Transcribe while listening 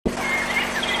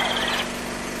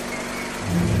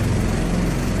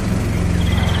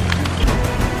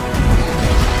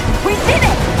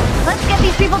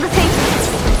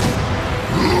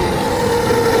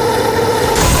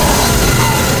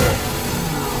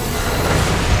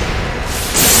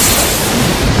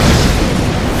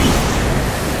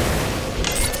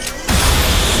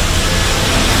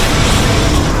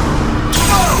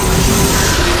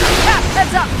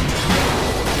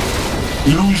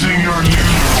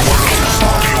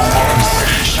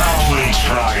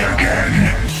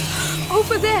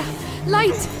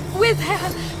fight with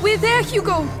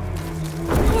Hugo.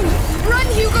 Run,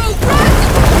 Hugo, run!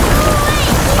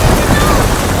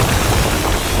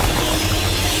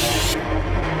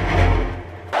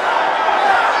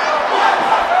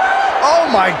 Oh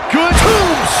my good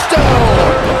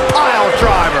tombstone! Pile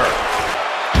driver!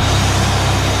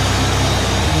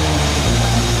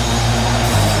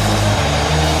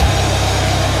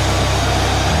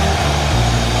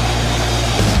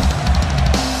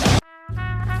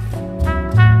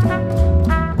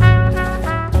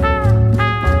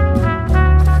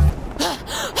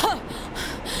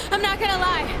 I'm not gonna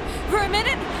lie. For a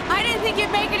minute, I didn't think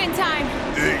you'd make it in time.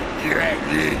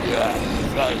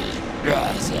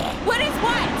 What is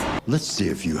what? Let's see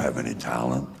if you have any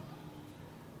talent.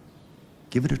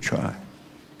 Give it a try.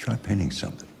 Try painting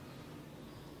something.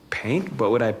 Paint?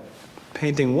 What would I...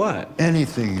 Painting what?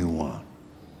 Anything you want.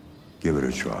 Give it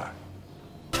a try.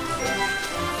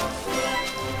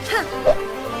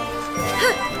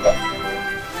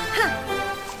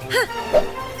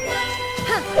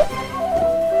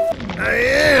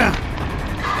 Yeah!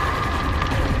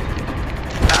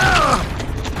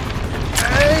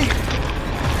 Hey!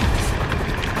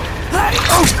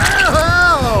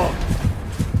 Oh!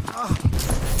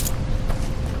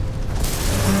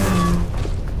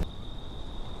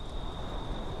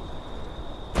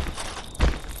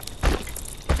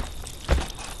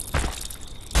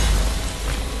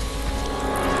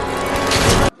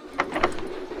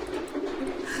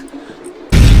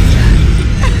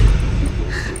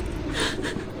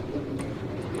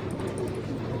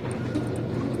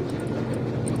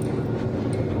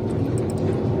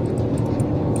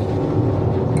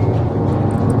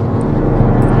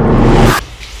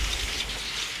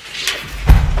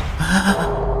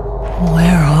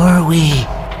 Where are we?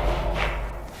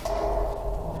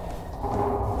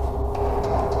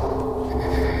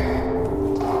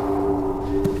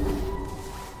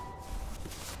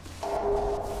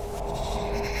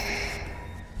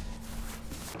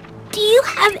 Do you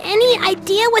have any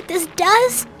idea what this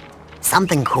does?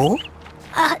 Something cool?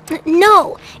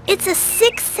 No. It's a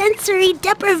six-sensory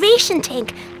deprivation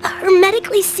tank. A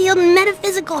hermetically sealed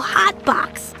metaphysical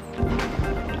hotbox.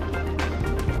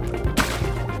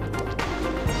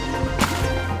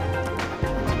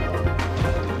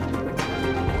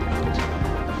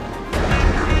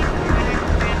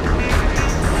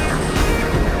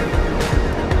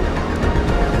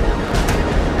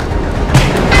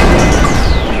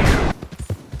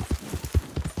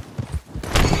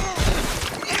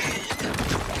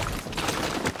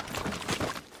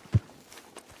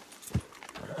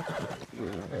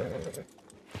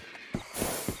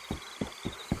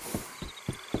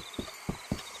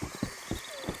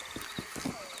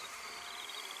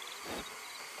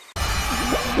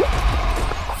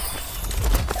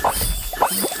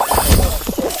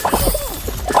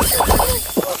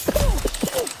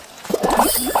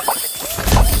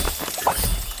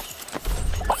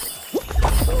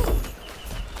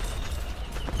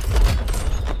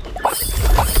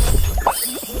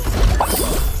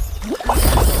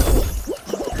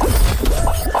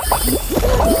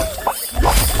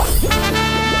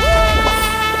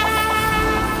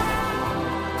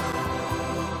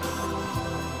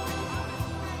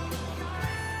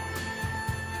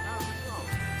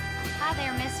 Hi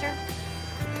there, mister.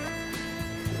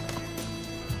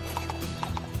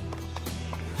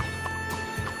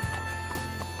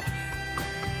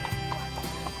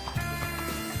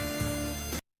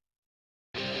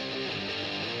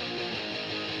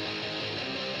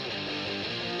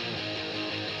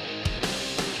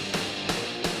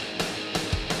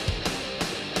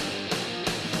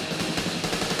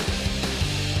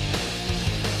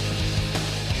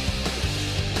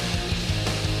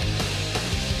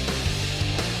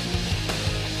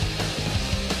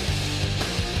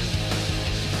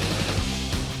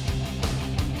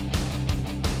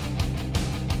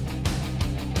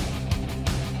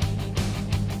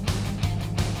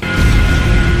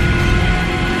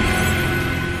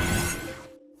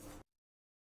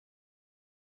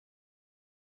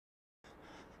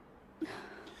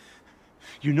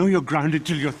 You know you're grounded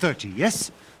till you're 30,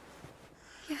 yes?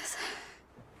 Yes.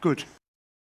 Good.